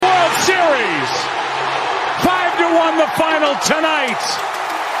the final tonight.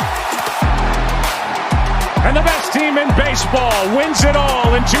 And the best team in baseball wins it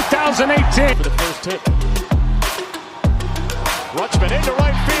all in 2018. For the first hit. Rutschman into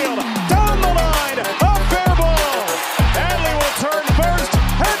right field. Down the line. A fair ball. Adley will turn first.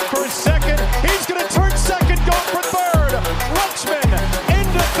 Head for second. He's going to turn second. Go for third. Rutschman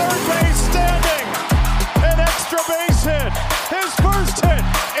into third base standing. An extra base hit. His first hit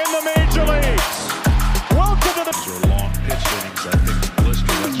in the major leagues. Welcome to the... Those are long pitch innings. I think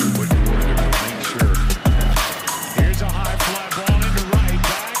Blister, that's what you were to make sure. Here's a high fly ball into right.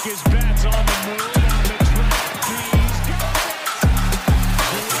 Back his bat's on the move. On the track. He's got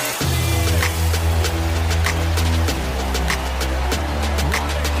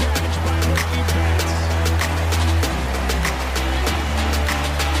catch by Mookie Betts.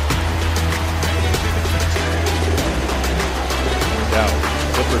 Now,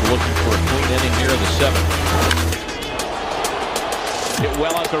 Clifford looking for a clean inning here in the seventh. Hit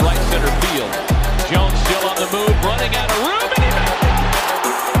well out to right center field. Jones still on the move, running out of room, and he makes it.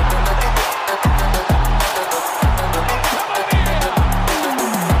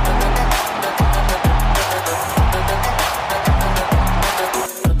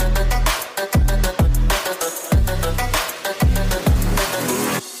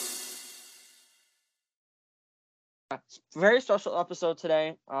 Very special episode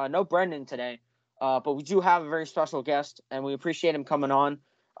today. No Brendan today, but we do have a very special guest, and we appreciate him coming on.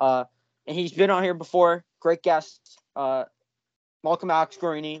 And he's been on here before. Great guest. Welcome, Alex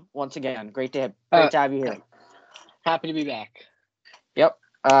Guarini, once again. Great to have you here. Happy to be back. Yep.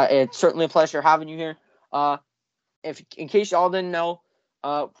 It's certainly a pleasure having you here. In case y'all didn't know,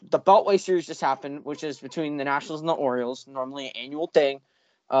 the Beltway Series just happened, which is between the Nationals and the Orioles, normally an annual thing.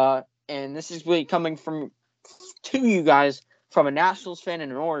 And this is really coming to you guys from a Nationals fan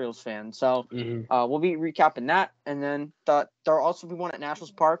and an Orioles fan. So we'll be recapping that. And then there'll also be one at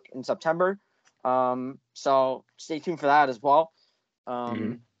Nationals Park in September. So stay tuned for that as well.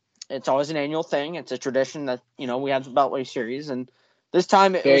 It's always an annual thing. It's a tradition that, we have the Beltway Series. And this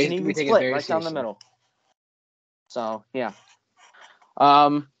time it was an even split right down the middle. So, yeah.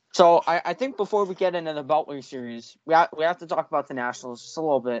 So I think before we get into the Beltway Series, we have to talk about the Nationals just a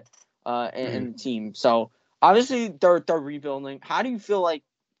little bit and the team. So, obviously, they're rebuilding. How do you feel like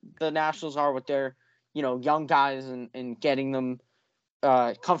the Nationals are with their, young guys and getting them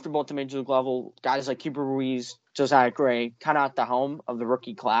comfortable at the major league level? Guys like Keeper Ruiz, Josiah Gray, kind of at the helm of the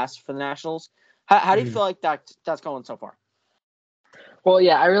rookie class for the Nationals. How do you feel like that's going so far? Well,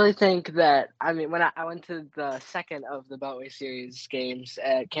 yeah, I really think that, when I went to the second of the Beltway Series games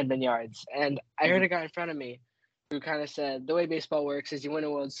at Camden Yards, and I heard a guy in front of me who kind of said, the way baseball works is you win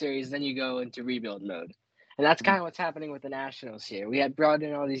a World Series, then you go into rebuild mode. And that's kind of what's happening with the Nationals here. We had brought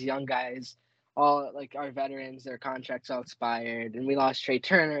in all these young guys, all like our veterans, their contracts all expired, and we lost Trey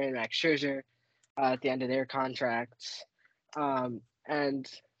Turner and Max Scherzer at the end of their contracts. And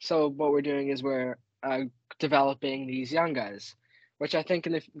so what we're doing is we're developing these young guys, which I think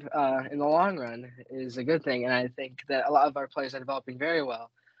in the long run is a good thing. And I think that a lot of our players are developing very well.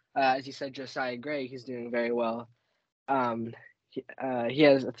 As you said, Josiah Gray, he's doing very well. He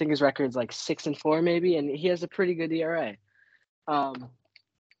has, I think his record's like 6-4 maybe, and he has a pretty good ERA.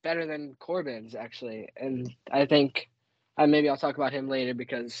 Better than Corbin's actually. And I think maybe I'll talk about him later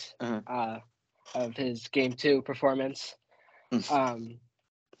because of his game 2 performance. But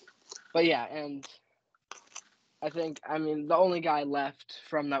yeah, and I think, the only guy left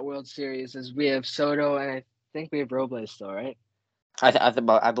from that World Series is we have Soto, and I think we have Robles still, right?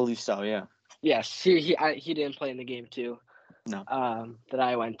 I believe so, yeah. Yes, he didn't play in the game 2. No. That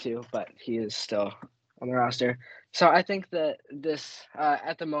I went to, but he is still on the roster. So I think that this,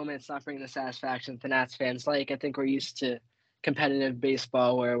 at the moment, it's not bringing the satisfaction that the Nats fans like. I think we're used to competitive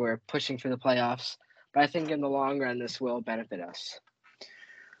baseball where we're pushing for the playoffs. But I think in the long run, this will benefit us.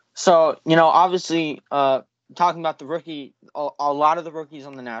 So, obviously, talking about the rookie, a lot of the rookies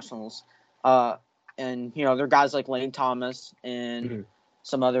on the Nationals, and, they're guys like Lane Thomas and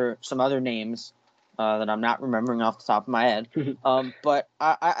some other names that I'm not remembering off the top of my head. But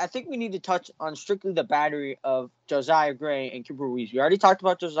I think we need to touch on strictly the battery of Josiah Gray and Keeper Ruiz. We already talked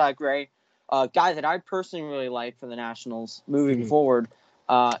about Josiah Gray, guy that I personally really like for the Nationals moving forward,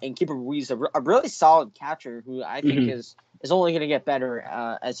 and Keeper Ruiz, a really solid catcher who I think is only going to get better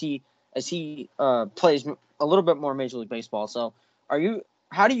as he plays a little bit more Major League Baseball. So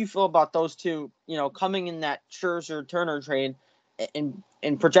how do you feel about those two, coming in that Scherzer Turner trade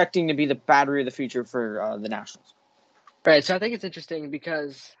and projecting to be the battery of the future for the Nationals? Right. So I think it's interesting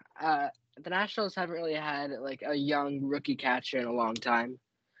because the Nationals haven't really had like a young rookie catcher in a long time.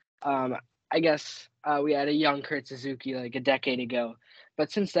 I guess we had a young Kurt Suzuki like a decade ago.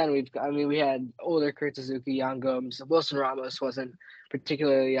 But since then, we had older Kurt Suzuki, young Gomes. Wilson Ramos wasn't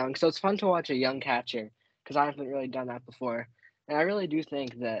particularly young. So it's fun to watch a young catcher because I haven't really done that before. And I really do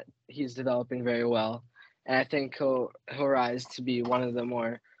think that he's developing very well. And I think he'll rise to be one of the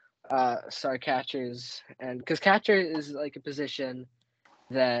more star catchers. And because catcher is like a position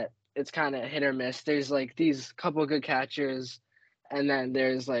that it's kind of hit or miss. There's like these couple good catchers, and then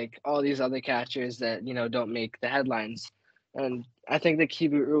there's like all these other catchers that, don't make the headlines. And I think that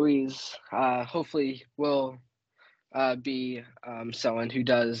Keibert Ruiz hopefully will be someone who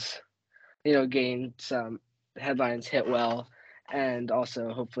does, gain some headlines, hit well, and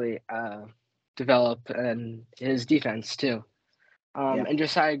also hopefully develop and his defense too. And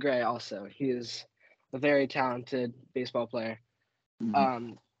Josiah Gray also. He is a very talented baseball player.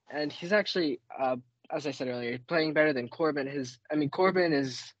 And he's actually, as I said earlier, playing better than Corbin. Corbin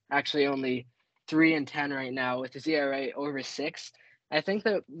is actually only 3-10 right now with his ERA over 6. I think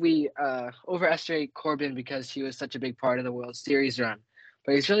that we overestimate Corbin because he was such a big part of the World Series run,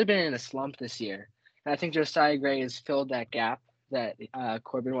 but he's really been in a slump this year. And I think Josiah Gray has filled that gap that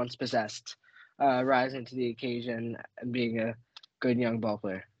Corbin once possessed, rising to the occasion and being a good young ball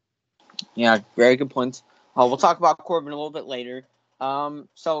player. Yeah, very good points. We'll talk about Corbin a little bit later.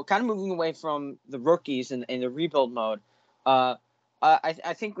 So kind of moving away from the rookies and the rebuild mode,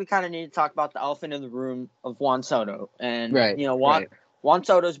 I think we kind of need to talk about the elephant in the room of Juan Soto. And, Juan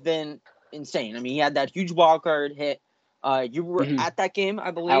Soto's been insane. I mean, he had that huge wild card hit. You were at that game,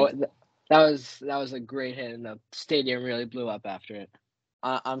 I believe. That was a great hit, and the stadium really blew up after it.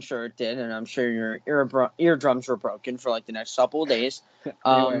 I'm sure it did, and I'm sure your eardrums were broken for like the next couple of days.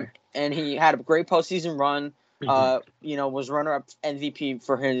 And he had a great postseason run. Was runner-up MVP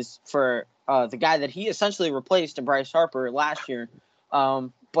for the guy that he essentially replaced in Bryce Harper last year.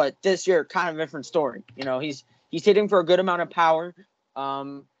 But this year, kind of a different story. He's hitting for a good amount of power.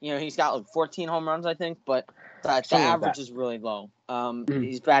 He's got like 14 home runs, I think, but the average is really low.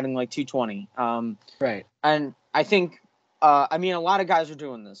 He's batting like 220. Right. And I think, a lot of guys are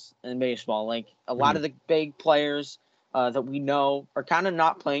doing this in baseball. Like a lot of the big players that we know are kind of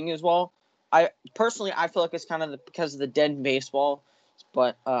not playing as well. I feel like it's kind of because of the dead in baseball,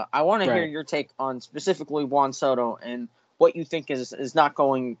 but I want to hear your take on specifically Juan Soto and what you think is not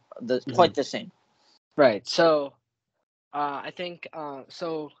going quite the same. Right. So I think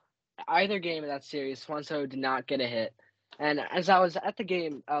either game of that series, Juan Soto did not get a hit. And as I was at the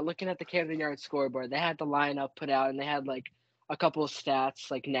game, looking at the Camden Yards scoreboard, they had the lineup put out, and they had like a couple of stats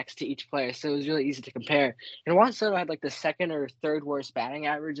like next to each player, so it was really easy to compare. And Juan Soto had like the second or third worst batting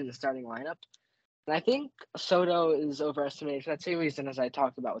average in the starting lineup. And I think Soto is overestimated for that same reason as I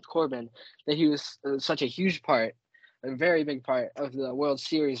talked about with Corbin, that he was such a huge part, a very big part of the World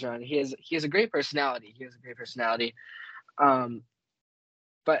Series run. He has a great personality.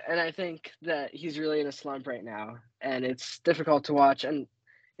 But I think that he's really in a slump right now, and it's difficult to watch. And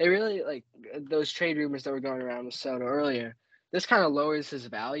it really, like those trade rumors that were going around with Soto earlier, this kind of lowers his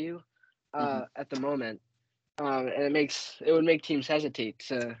value at the moment, and it would make teams hesitate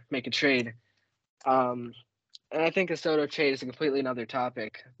to make a trade. And I think a Soto trade is a completely another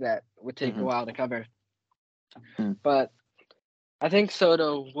topic that would take a while to cover. But I think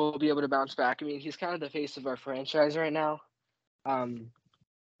Soto will be able to bounce back. I mean, he's kind of the face of our franchise right now,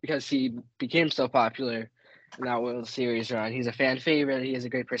 because he became so popular in that World Series run. He's a fan favorite. He has a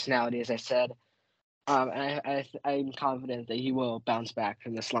great personality, as I said. And I'm confident that he will bounce back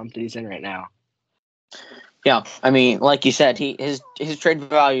from the slump that he's in right now. Yeah, I mean, like you said, his trade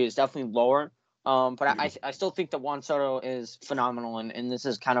value is definitely lower. But I still think that Juan Soto is phenomenal, and this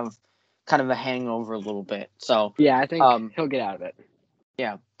is kind of a hangover a little bit. So yeah, I think he'll get out of it.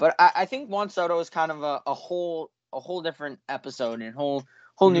 Yeah, but I think Juan Soto is kind of a whole different episode and whole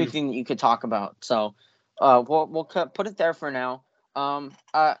new thing that you could talk about. So we'll put it there for now.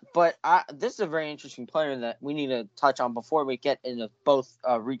 But this is a very interesting player that we need to touch on before we get into both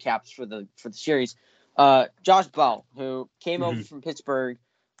recaps for the series. Josh Bell, who came over from Pittsburgh,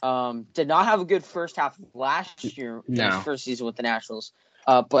 did not have a good first half of last year in his first season with the Nationals,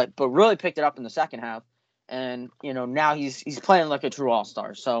 but really picked it up in the second half, and now he's playing like a true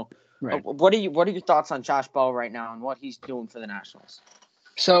all-star. So, what are your thoughts on Josh Bell right now and what he's doing for the Nationals?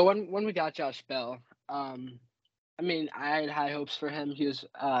 So when we got Josh Bell, I mean, I had high hopes for him. He was,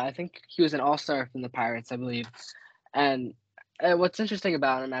 I think he was an all-star from the Pirates, I believe. And what's interesting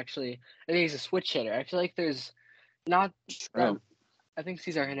about him, actually, I think he's a switch hitter. I feel like there's not. I think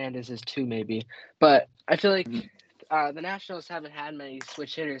Cesar Hernandez is too, maybe. But I feel like the Nationals haven't had many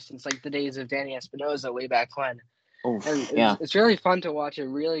switch hitters since like the days of Danny Espinosa way back when. Oof, And yeah. it's really fun to watch a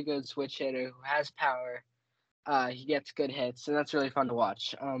really good switch hitter who has power. He gets good hits, and that's really fun to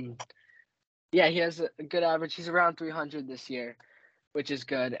watch. Yeah, he has a good average. He's around 300 this year, which is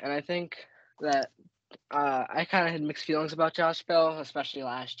good. And I think that I kind of had mixed feelings about Josh Bell, especially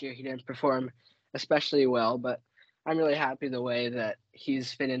last year. He didn't perform especially well, but I'm really happy the way that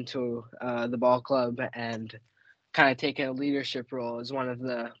he's fit into the ball club and kind of taken a leadership role as one of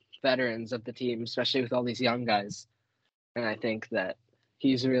the veterans of the team, especially with all these young guys. And I think that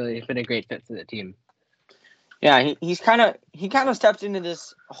he's really been a great fit for the team. Yeah, he kind of stepped into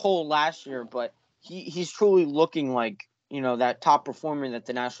this hole last year, but he's truly looking like, that top performer that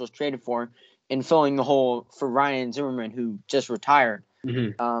the Nationals traded for, and filling the hole for Ryan Zimmerman, who just retired.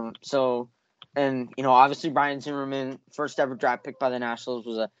 Mm-hmm. Obviously Ryan Zimmerman, first ever draft pick by the Nationals,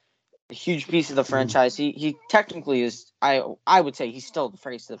 was a huge piece of the franchise. He technically is, I would say he's still the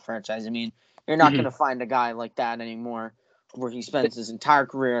face of the franchise. I mean, you're not going to find a guy like that anymore, where he spends his entire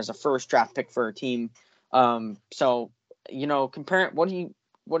career as a first draft pick for a team. Comparing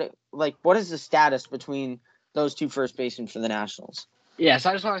what is the status between those two first basemen for the Nationals? Yeah, so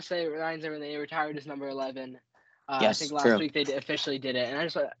I just want to say Ryan Zimmerman, they retired as number 11. Yes, I think last true. week they officially did it. And I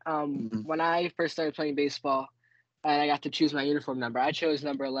just when I first started playing baseball and I got to choose my uniform number, I chose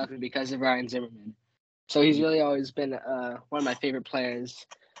number 11 because of Ryan Zimmerman. So he's really always been one of my favorite players.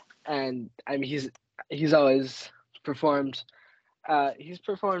 And I mean, he's always performed. He's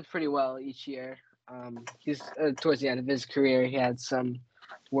performed pretty well each year. He's towards the end of his career, he had some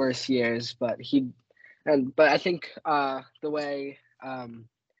worse years, but I think the way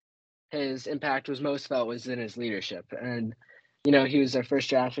his impact was most felt was in his leadership. And he was their first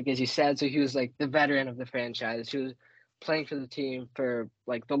draft pick, as you said, so he was like the veteran of the franchise. He was playing for the team for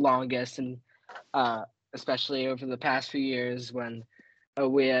like the longest, and especially over the past few years when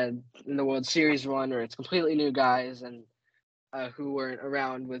we had in the World Series run where it's completely new guys and who weren't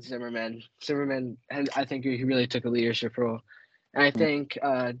around with Zimmerman. And I think he really took a leadership role. And I think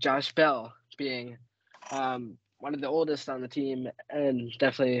Josh Bell, being one of the oldest on the team and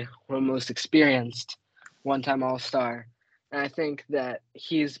definitely one of the most experienced, one-time All-Star. And I think that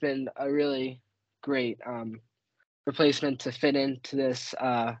he's been a really great replacement to fit into this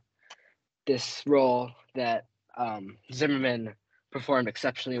role that Zimmerman performed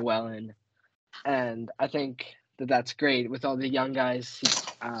exceptionally well in. And I think that's great with all the young guys.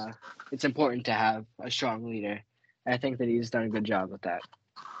 It's important to have a strong leader. I think that he's done a good job with that.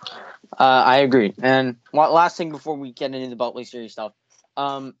 I agree. And last thing before we get into the Beltway Series stuff,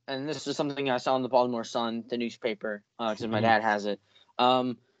 and this is something I saw in the Baltimore Sun, the newspaper, because my dad has it.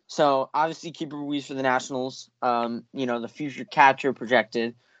 So obviously Keeper Ruiz for the Nationals, the future catcher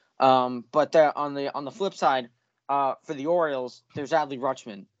projected. But on the flip side, for the Orioles, there's Adley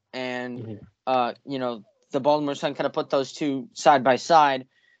Rutschman, and the Baltimore Sun kind of put those two side by side,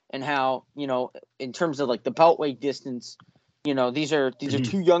 and how in terms of like the Beltway distance. These are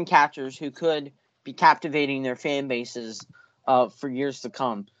two young catchers who could be captivating their fan bases for years to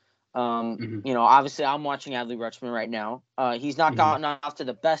come. Obviously I'm watching Adley Rutschman right now. He's not gotten off to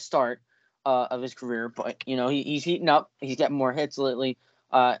the best start of his career, but he's heating up. He's getting more hits lately.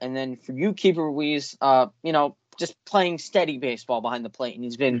 And then for you, Keeper Ruiz, just playing steady baseball behind the plate, and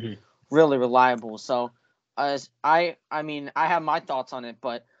he's been really reliable. So I have my thoughts on it,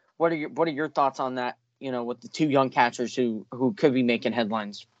 but what are your thoughts on that? With the two young catchers who could be making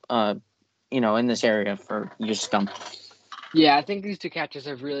headlines, in this area for years to come. Yeah, I think these two catchers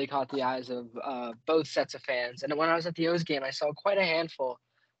have really caught the eyes of both sets of fans. And when I was at the O's game, I saw quite a handful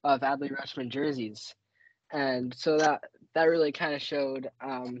of Adley Rutschman jerseys. And so that really kind of showed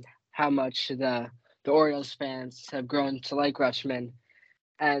how much the Orioles fans have grown to like Rutschman.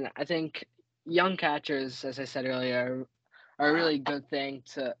 And I think young catchers, as I said earlier, are a really good thing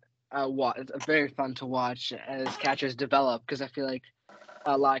to watch. It's very fun to watch as catchers develop, because I feel like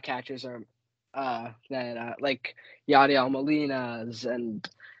a lot of catchers are like Yadiel Molina's and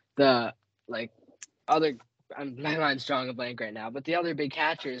the other. My mind's drawing a blank right now, but the other big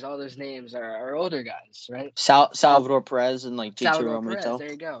catchers, all those names are older guys, right? Salvador Perez and JT Realmuto.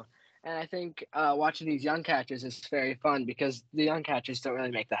 There you go. And I think watching these young catchers is very fun because the young catchers don't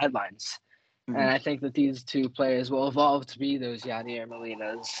really make the headlines. And I think that these two players will evolve to be those Yadier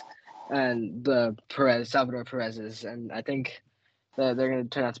Molina's and the Salvador Perez's. And I think that they're going to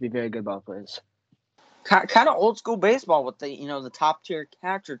turn out to be very good ball players. Kind of old school baseball with the top tier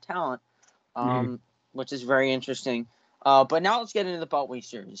catcher talent, which is very interesting. But now let's get into the Beltway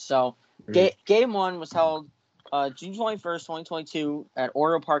Series. So Game 1 was held June 21st, 2022 at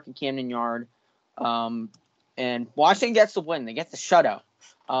Oriole Park in Camden Yard. And Washington gets the win. They get the shutout.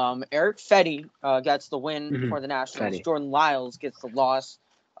 Eric Fetty gets the win for the Nationals. Fetty. Jordan Lyles gets the loss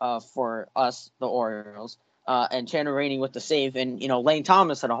for us, the Orioles. And Tanner Rainey with the save. And, Lane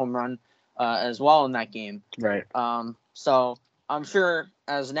Thomas had a home run as well in that game. Right. So I'm sure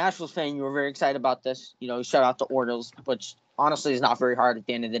as a Nationals fan, you were very excited about this. Shout out the Orioles, which honestly is not very hard at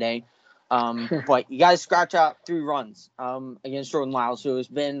the end of the day. But you guys scratch out 3 runs against Jordan Lyles, who has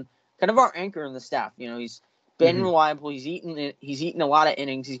been kind of our anchor in the staff. He's been reliable. He's eaten a lot of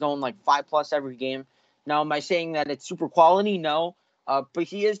innings. He's going like 5+ every game. Now, am I saying that it's super quality? No. But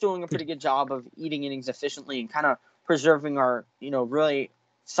he is doing a pretty good job of eating innings efficiently and kind of preserving our, really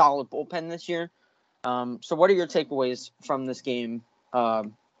solid bullpen this year. So what are your takeaways from this game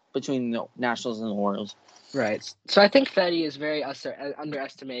between the Nationals and the Orioles? Right. So I think Fetty is very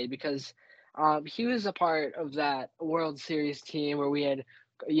underestimated because he was a part of that World Series team where we had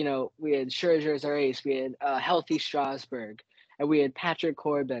Scherzer as our ace, we had healthy Strasburg, and we had Patrick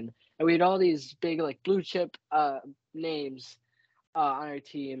Corbin, and we had all these big blue chip names on our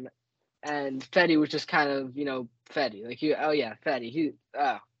team, and Fetty was just kind of Fetty, Fetty.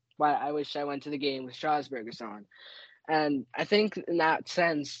 I wish I went to the game with Strasburg or someone, and I think in that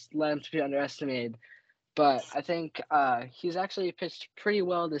sense led him to be underestimated. But I think he's actually pitched pretty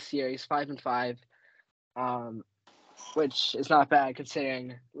well this year. He's 5-5, which is not bad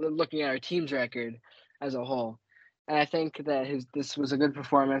considering looking at our team's record as a whole. And I think that this was a good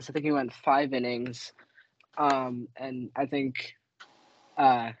performance. I think he went 5 innings, and I think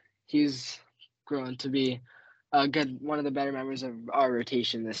he's grown to be one of the better members of our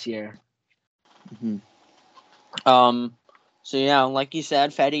rotation this year. So yeah, like you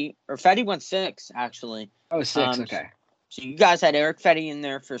said, Fetty went 6 actually. Oh, 6, okay. So you guys had Eric Fetty in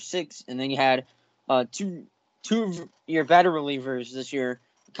there for 6, and then you had two of your better relievers this year,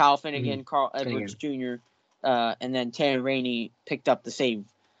 Kyle Finnegan, Carl Edwards Jr., and then Tanner Rainey picked up the save.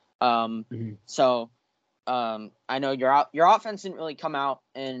 So I know your offense didn't really come out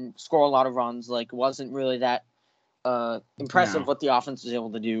and score a lot of runs. It wasn't really that impressive what the offense was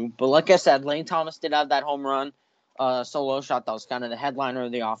able to do. But like I said, Lane Thomas did have that home run solo shot that was kind of the headliner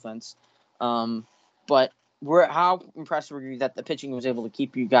of the offense. But how impressed were you that the pitching was able to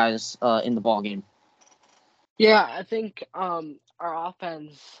keep you guys in the ball game? Yeah, I think our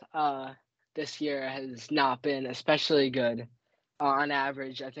offense this year has not been especially good. On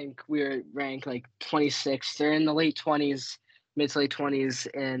average, I think we were ranked 26th. They're in the late 20s, mid to late 20s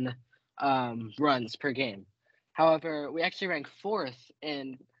in runs per game. However, we actually ranked 4th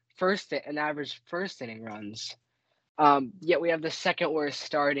in average first inning runs. Yet we have the second worst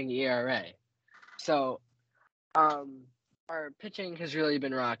starting ERA. So our pitching has really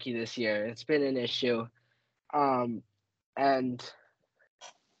been rocky this year. It's been an issue. And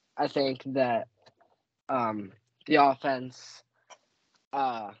I think that the offense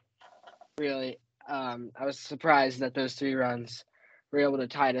really I was surprised that those 3 runs were able to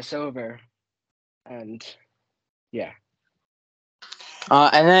tide us over. And yeah.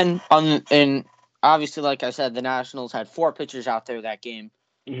 And then obviously, like I said, the Nationals had 4 pitchers out there that game.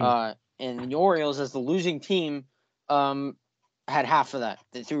 And the Orioles, as the losing team, had half of that.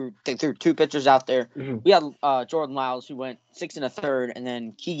 They threw 2 pitchers out there. We had Jordan Lyles, who went 6 1/3, and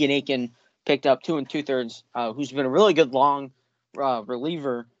then Keegan Aiken picked up 2 2/3, who's been a really good long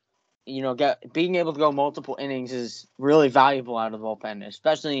reliever. Being able to go multiple innings is really valuable out of the bullpen,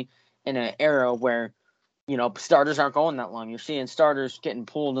 especially in an era where starters aren't going that long. You're seeing starters getting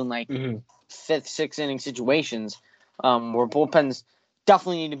pulled in 5th, 6th inning situations, where bullpens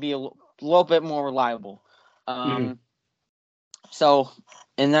definitely need to be a little bit more reliable. So,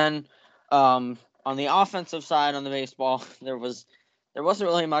 and then on the offensive side on the baseball, there wasn't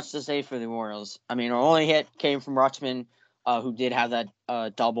really much to say for the Orioles. I mean, our only hit came from Rutschman, who did have that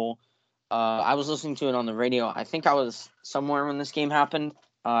double. I was listening to it on the radio. I think I was somewhere when this game happened,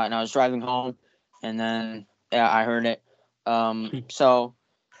 and I was driving home, and then I heard it. So,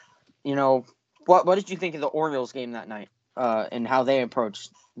 what did you think of the Orioles game that night, and how they approached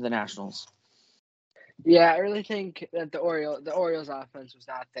the Nationals? Yeah, I really think that the Orioles offense was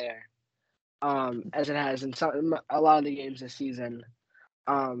not there, as it has in a lot of the games this season,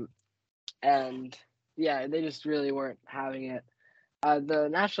 and yeah, they just really weren't having it. The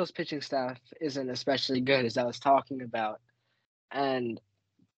Nationals pitching staff isn't especially good, as I was talking about, and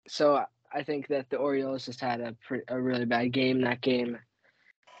so I think that the Orioles just had a really bad game that game,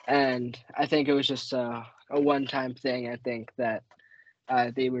 and I think it was just a one-time thing. I think that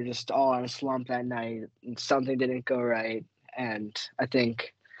they were just all on a slump that night, and something didn't go right, and I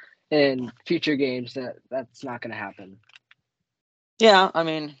think in future games that's not going to happen. Yeah, I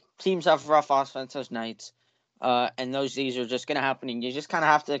mean, teams have rough offensive nights. and those days are just going to happen, and you just kind of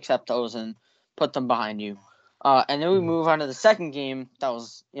have to accept those and put them behind you. And then we move on to the second game that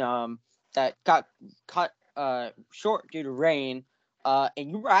was that got cut short due to rain, and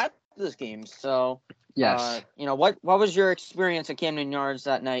you were at this game, so Yes. what was your experience at Camden Yards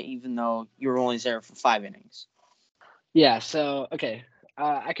that night, even though you were only there for 5 innings? Yeah. So okay,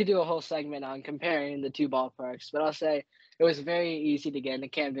 I could do a whole segment on comparing the two ballparks, but I'll say it was very easy to get into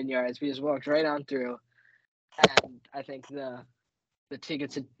Camden Yards. We just walked right on through, and I think the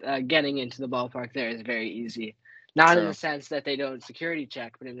tickets getting into the ballpark there is very easy. Not in the sense that they don't security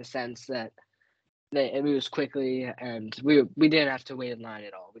check, but in the sense that it moves quickly, and we didn't have to wait in line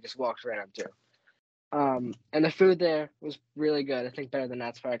at all. We just walked right on through. And the food there was really good. I think better than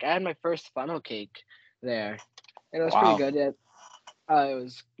Nats Park. I had my first funnel cake there, and it was pretty good. It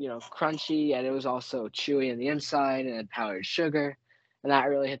was crunchy, and it was also chewy on the inside, and it had powdered sugar, and that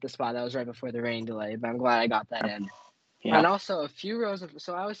really hit the spot. That was right before the rain delay, but I'm glad I got that in. Yeah. And also a few rows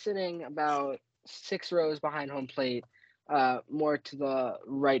so I was sitting about 6 rows behind home plate, more to the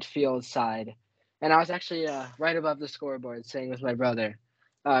right field side. And I was actually right above the scoreboard sitting with my brother,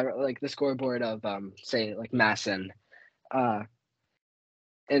 like the scoreboard of, say, like Masson, and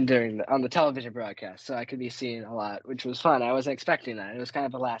on the television broadcast. So I could be seen a lot, which was fun. I wasn't expecting that. It was kind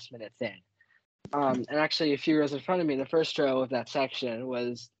of a last minute thing. And actually a few rows in front of me, the first row of that section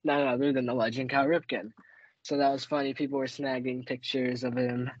was none other than the legend Cal Ripken. So that was funny. People were snagging pictures of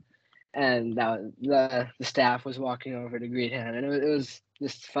him, and the staff was walking over to greet him, and it was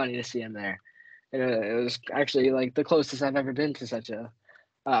just funny to see him there. And it was actually like the closest I've ever been to such a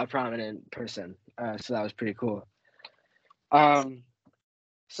prominent person. So that was pretty cool.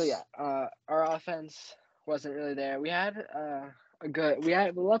 So yeah, our offense wasn't really there. We had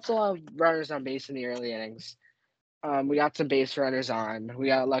lots of runners on base in the early innings. We got some base runners on. We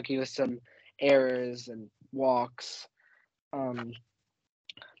got lucky with some errors and walks.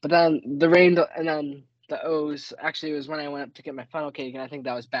 But then the rain, and then the O's, actually it was when I went up to get my funnel cake, and I think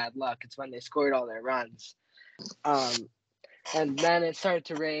that was bad luck. It's when they scored all their runs. And then it started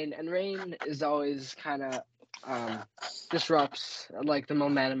to rain, and rain is always kind of disrupts like the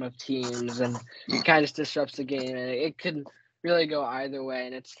momentum of teams, and it kind of disrupts the game, and it could really go either way,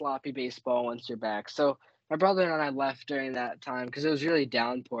 and it's sloppy baseball once you're back. So my brother and I left during that time because it was really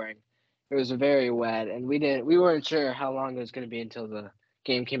downpouring. It was very wet, and we weren't sure how long it was going to be until the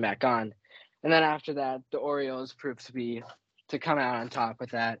game came back on. And then after that, the Orioles proved to come out on top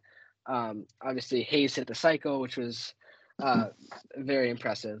with that. Obviously, Hayes hit the cycle, which was very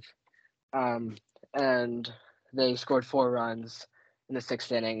impressive. And they scored 4 runs in the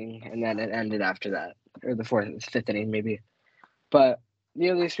 6th inning, and then it ended after that, or the 5th inning maybe. But the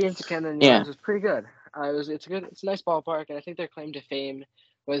experience at Camden Yards was pretty good. It's a nice ballpark, and I think their claim to fame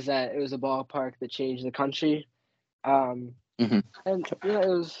was that it was a ballpark that changed the country. And it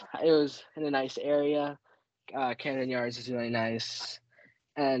was in a nice area. Camden Yards is really nice,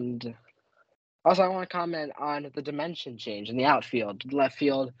 and also I want to comment on the dimension change in the outfield. The left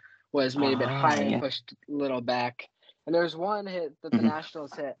field was made a bit higher and pushed a little back, and there was one hit that the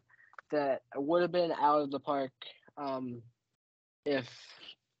Nationals hit that would have been out of the park if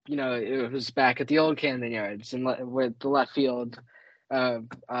it was back at the old Camden Yards, and where the left field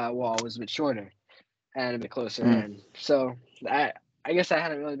wall was a bit shorter and a bit closer in. So I guess I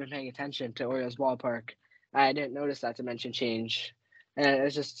hadn't really been paying attention to Orioles ballpark. I didn't notice that dimension change, and it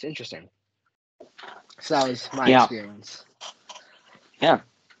was just interesting. So that was my experience. Yeah.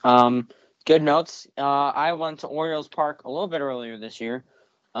 Good notes. I went to Orioles Park a little bit earlier this year.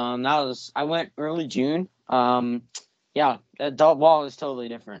 I went early June. The wall is totally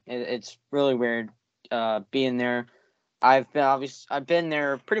different. It's really weird being there. I've been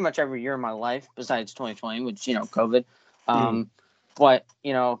there pretty much every year of my life besides 2020, which COVID. But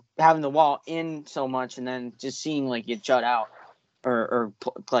having the wall in so much and then just seeing like it jut out or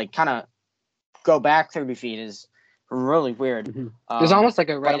like kind of go back 30 feet is really weird. There's almost like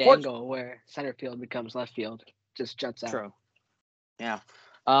a right angle where center field becomes left field, just juts out. True. Yeah.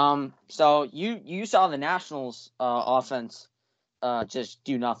 So you saw the Nationals offense just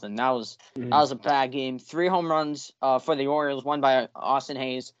do nothing. That was a bad game. 3 home runs for the Orioles, 1 by Austin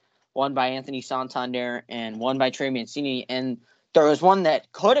Hayes, 1 by Anthony Santander, and 1 by Trey Mancini. And there was one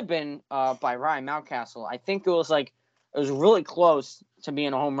that could have been by Ryan Mountcastle. I think it was really close to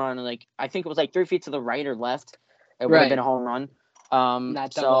being a home run. Like I think it was like 3 feet to the right or left. It would have been a home run.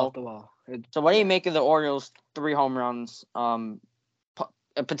 Not double off the wall. So what do you make of the Orioles' 3 home runs?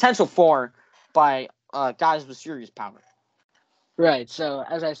 A potential 4 by guys with serious power. Right. So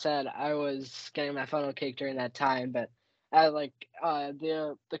as I said, I was getting my funnel cake during that time, but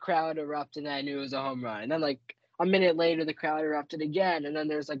The crowd erupted and I knew it was a home run. And then like a minute later the crowd erupted again, and then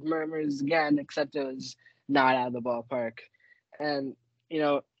there's like murmurs again, except it was not out of the ballpark. And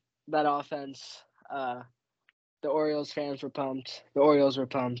that offense, the Orioles fans were pumped. The Orioles were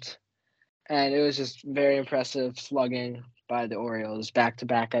pumped. And it was just very impressive slugging by the Orioles back to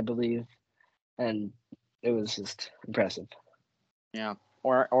back, I believe. And it was just impressive. Yeah.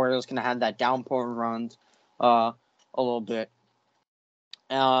 Orioles gonna have that downpour runs a little bit.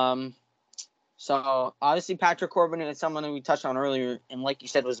 So obviously Patrick Corbin is someone that we touched on earlier, and like you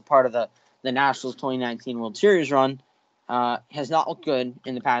said, was a part of the Nationals 2019 World Series run. Has not looked good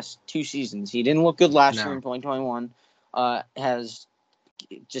in the past 2 seasons. He didn't look good last year in 2021. Has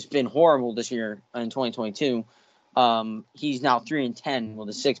just been horrible this year in 2022. He's now 3-10 with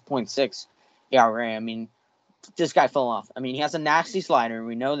a 6.6 ERA. I mean, this guy fell off. I mean, he has a nasty slider.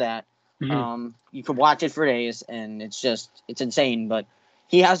 We know that. Mm-hmm. You could watch it for days, and it's insane. But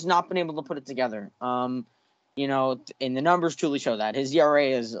he has not been able to put it together. And the numbers truly show that. His ERA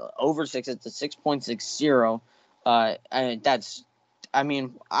is over 6. It's a 6.60. And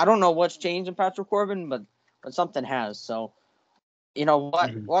I don't know what's changed in Patrick Corbin, but something has. So,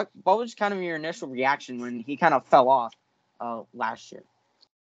 what was kind of your initial reaction when he kind of fell off last year?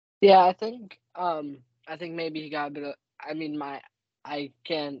 Yeah, I think maybe he got a bit of.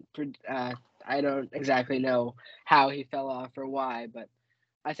 I don't exactly know how he fell off or why, but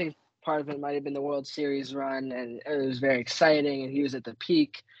I think part of it might have been the World Series run, and it was very exciting, and he was at the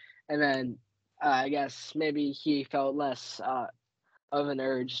peak, and then I guess maybe he felt less of an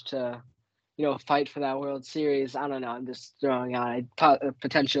urge to, fight for that World Series. I don't know. I'm just throwing out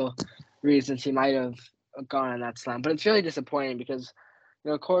potential reasons he might have gone on that slump, but it's really disappointing because,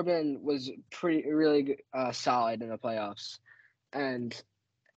 Corbin was really solid in the playoffs, and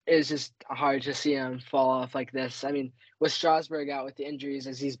it's just hard to see him fall off like this. I mean, with Strasburg out with the injuries,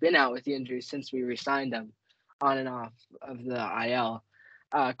 as he's been out with the injuries since we re-signed him on and off of the IL,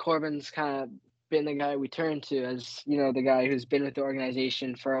 Corbin's kind of been the guy we turn to as, the guy who's been with the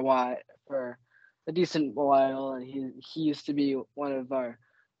organization for a decent while, and he used to be one of our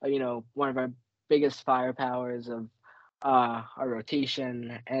biggest firepowers of our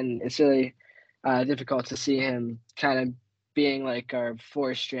rotation, and it's really difficult to see him kind of being like our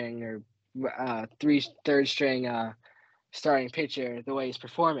 4th-string or 3rd-string starting pitcher the way he's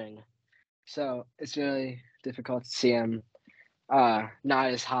performing. So it's really difficult to see him not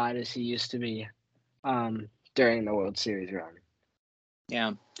as hot as he used to be during the World Series run.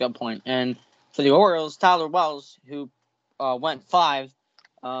 Yeah, good point. And for the Orioles, Tyler Wells, who went 5,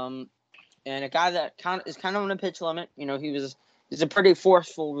 and a guy that is kind of on a pitch limit. He's a pretty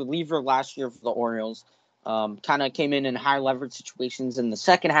forceful reliever last year for the Orioles. Kind of came in high leverage situations in the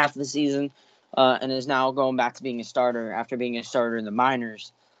second half of the season, and is now going back to being a starter after being a starter in the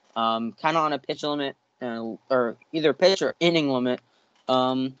minors. Kind of on a pitch limit, or either pitch or inning limit.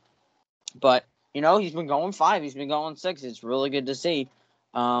 But he's been going 5. He's been going 6. It's really good to see.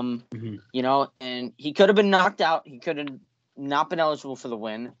 And he could have been knocked out. He could have not been eligible for the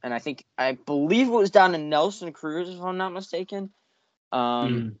win. And I believe it was down to Nelson Cruz, if I'm not mistaken.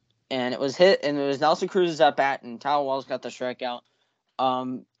 And it was Nelson Cruz's at bat, and Tyler Wells got the strikeout.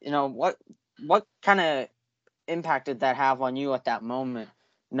 What kind of impact did that have on you at that moment,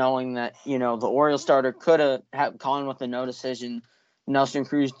 knowing that the Orioles starter could have gone with a no decision? Nelson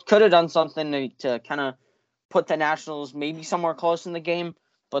Cruz could have done something to kind of put the Nationals maybe somewhere close in the game,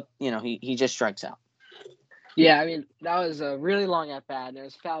 but he just strikes out. Yeah, I mean, that was a really long at bat, and it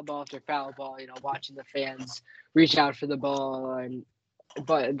was foul ball after foul ball. Watching the fans reach out for the ball,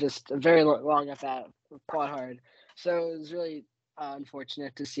 but just a very long at bat, fought hard. So it was really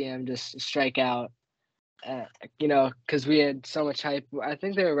unfortunate to see him just strike out. Because we had so much hype. I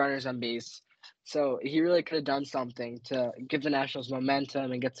think they were runners on base, so he really could have done something to give the Nationals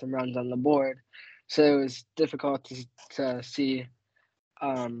momentum and get some runs on the board. So it was difficult to see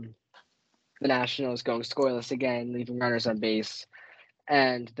the Nationals going scoreless again, leaving runners on base.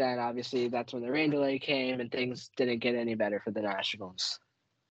 And then obviously that's when the rain delay came and things didn't get any better for the Nationals.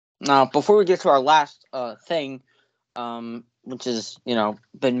 Now, before we get to our last thing, which is,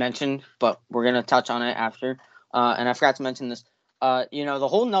 been mentioned, but we're going to touch on it after. And I forgot to mention this. The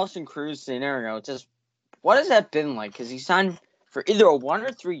whole Nelson Cruz scenario, just what has that been like? Because he signed for either a 1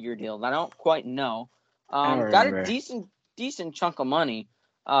 or 3 year deal. I don't quite know. Got a decent chunk of money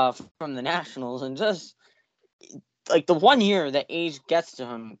from the Nationals, and just like the 1 year that age gets to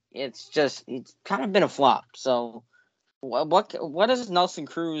him, it's kind of been a flop. So what is Nelson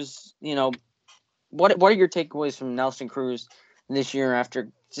Cruz? What are your takeaways from Nelson Cruz this year after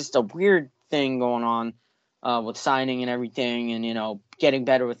just a weird thing going on with signing and everything, and getting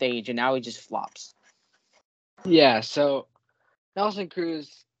better with age, and now he just flops. Yeah, so Nelson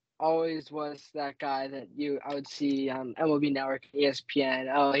Cruz always was that guy that I would see on MLB Network,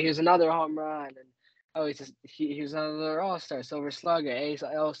 ESPN. Oh, here's another home run, and oh, he was another All-Star, Silver Slugger,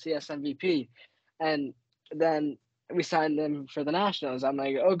 LCS MVP, and then we signed him for the Nationals. I'm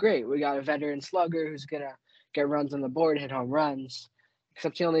like, oh great, we got a veteran slugger who's gonna get runs on the board, hit home runs.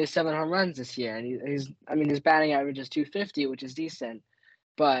 Except he only has 7 home runs this year, and his batting average is .250, which is decent,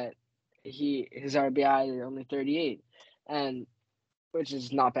 but his RBI is only 38, and which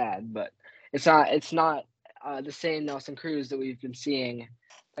is not bad, but it's not the same Nelson Cruz that we've been seeing,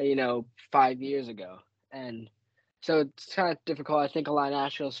 5 years ago, and so it's kind of difficult. I think a lot of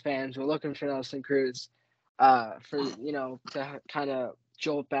Nationals fans were looking for Nelson Cruz, to kind of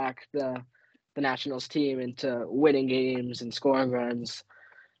jolt back the Nationals team into winning games and scoring runs,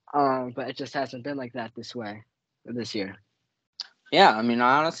 but it just hasn't been like that this year. Yeah, I mean,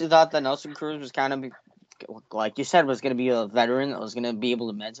 I honestly thought that Nelson Cruz was kind of, like you said, was going to be a veteran that was going to be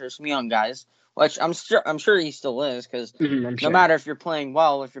able to mentor some young guys, which I'm sure he still is, because no matter if you're playing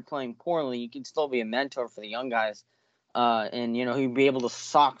well, if you're playing poorly, you can still be a mentor for the young guys. And he'd be able to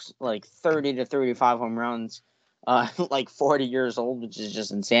sock like 30 to 35 home runs, like 40 years old, which is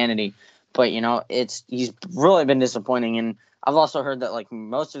just insanity. But he's really been disappointing, and I've also heard that like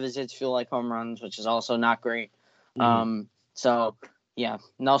most of his hits feel like home runs, which is also not great. So yeah,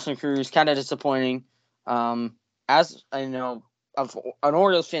 Nelson Cruz kind of disappointing. As I know, of an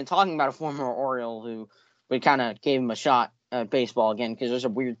Orioles fan, talking about a former Oriole who we kind of gave him a shot at baseball again, because there's a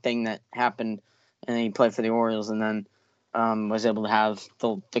weird thing that happened, and then he played for the Orioles, and then was able to have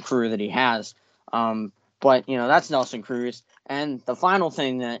the career that he has. But that's Nelson Cruz. And the final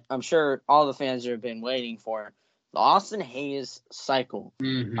thing that I'm sure all the fans have been waiting for, the Austin Hays cycle.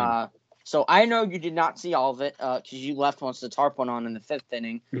 So I know you did not see all of it because you left once the tarp went on in the 5th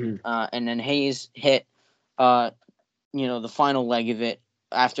inning, and then Hays hit, the final leg of it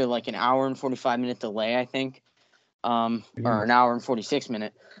after like an hour and 45-minute delay, I think, or an hour and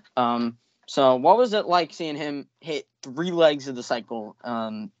 46-minute. So what was it like seeing him hit 3 legs of the cycle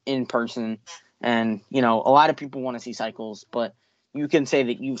in person? And a lot of people want to see cycles, but you can say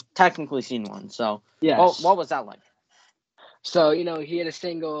that you've technically seen one. So yes. What was that like? So, he hit a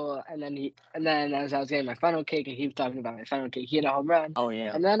single, and then as I was getting my funnel cake, and he was talking about my funnel cake, he hit a home run. Oh,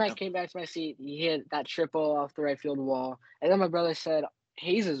 yeah. And then I came back to my seat, he hit that triple off the right field wall. And then my brother said,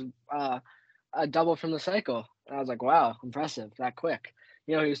 Hays is a double from the cycle. And I was like, wow, impressive, that quick.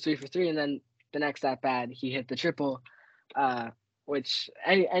 He was 3 for 3, and then the next at-bat, he hit the triple, which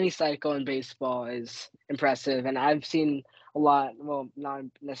any cycle in baseball is impressive. And I've seen a lot, well, not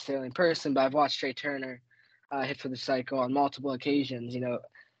necessarily in person, but I've watched Trey Turner hit for the cycle on multiple occasions.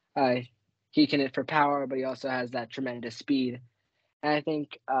 He can hit for power, but he also has that tremendous speed. And I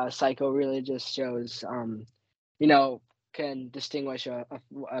think cycle really just shows, can distinguish a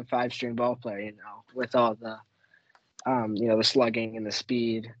 5-string ball player, with all the, the slugging and the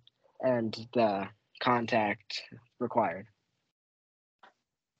speed and the contact required.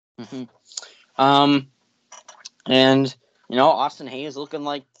 And Austin Hays looking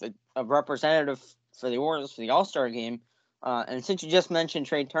like a representative for the Orioles for the All-Star game. And since you just mentioned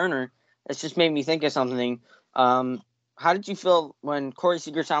Trey Turner, it's just made me think of something. How did you feel when Corey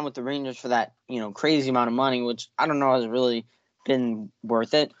Seager signed with the Rangers for that, crazy amount of money, which I don't know has really been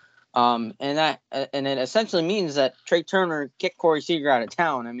worth it? And it essentially means that Trey Turner kicked Corey Seager out of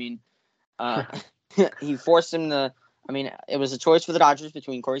town. I mean, he forced him to. I mean, it was a choice for the Dodgers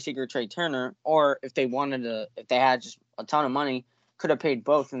between Corey Seager or Trey Turner, or if they had just a ton of money, could have paid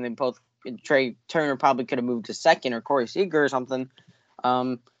both, and Trey Turner probably could have moved to second, or Corey Seager or something.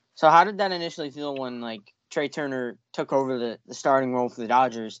 So how did that initially feel when Trey Turner took over the starting role for the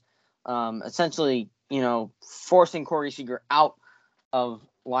Dodgers, essentially, forcing Corey Seager out of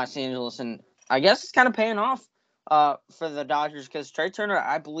Los Angeles, and I guess it's kind of paying off for the Dodgers because Trey Turner,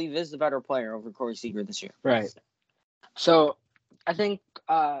 I believe, is the better player over Corey Seager this year. Right. So I think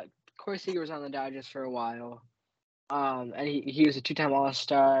Corey Seager was on the Dodgers for a while, and he was a 2-time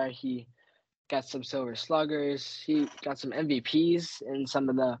All-Star. He got some Silver Sluggers. He got some MVPs in some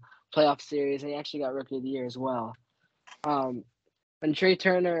of the playoff series, and he actually got Rookie of the Year as well. And Trey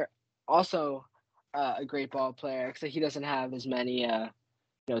Turner, also a great ball player, except he doesn't have as many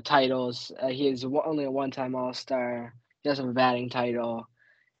titles. He is only a 1-time All-Star. He doesn't have a batting title.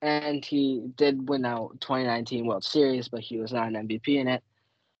 And he did win that 2019 World Series, but he was not an MVP in it.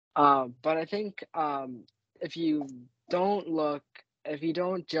 But I think if you don't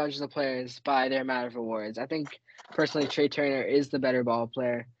judge the players by their amount of awards, I think personally Trey Turner is the better ball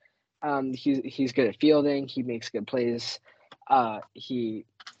player. He's good at fielding. He makes good plays. He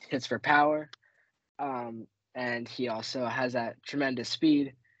hits for power. And he also has that tremendous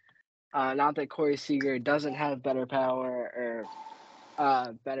speed. Not that Corey Seager doesn't have better power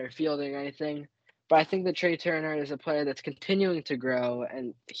or better fielding or anything, but I think that Trey Turner is a player that's continuing to grow,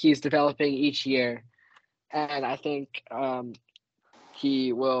 and he's developing each year. And I think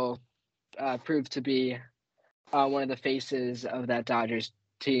he will prove to be one of the faces of that Dodgers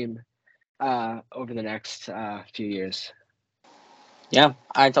team over the next few years. Yeah,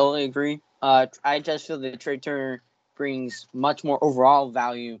 I totally agree. I just feel that Trey Turner brings much more overall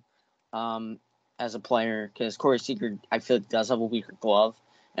value as a player because Corey Seager, I feel, does have a weaker glove.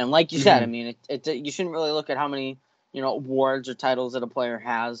 And like you said, I mean, you shouldn't really look at how many, awards or titles that a player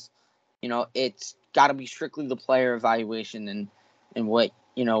has. It's got to be strictly the player evaluation and what,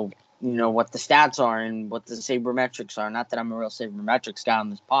 what the stats are and what the sabermetrics are. Not that I'm a real sabermetrics guy on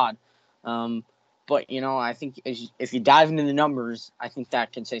this pod. But, I think if you dive into the numbers, I think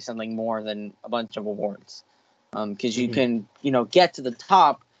that can say something more than a bunch of awards. Because you can, get to the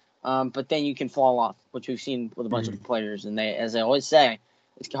top, but then you can fall off, which we've seen with a bunch of players. And as I always say,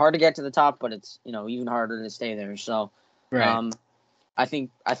 it's hard to get to the top, but it's, even harder to stay there. So Right. I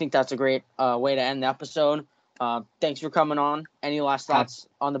think that's a great way to end the episode. Thanks for coming on. Any last thoughts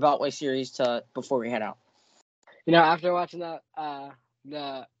on the Beltway series before we head out? After watching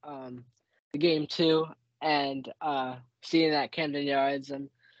the game 2 and seeing that Camden Yards,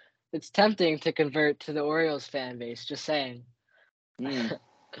 it's tempting to convert to the Orioles fan base. Just saying.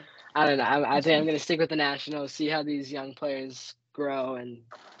 I don't know. I think I'm going to stick with the Nationals, see how these young players grow, and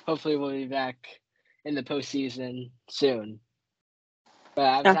hopefully we'll be back in the postseason soon. But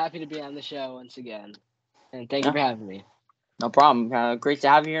I was happy to be on the show once again, and thank you for having me. No problem. Great to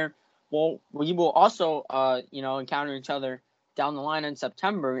have you here. Well, we will also, encounter each other down the line in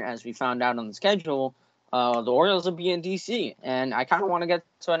September, as we found out on the schedule. The Orioles will be in D.C., and I kind of want to get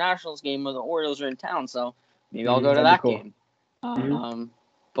to a Nationals game where the Orioles are in town, so maybe I'll go to that game.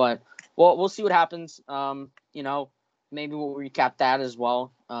 But we'll see what happens. Maybe we'll recap that as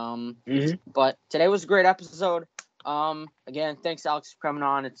well. But today was a great episode. Again, thanks, Alex, for coming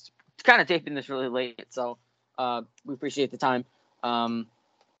on. It's kind of taping this really late, so we appreciate the time. And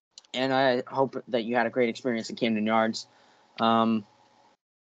I hope that you had a great experience at Camden Yards.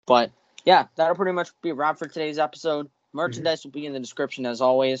 But yeah, that'll pretty much be a wrap for today's episode. Merchandise will be in the description as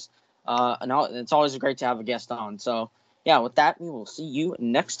always. And it's always great to have a guest on. So yeah, with that, we will see you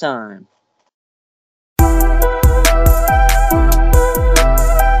next time.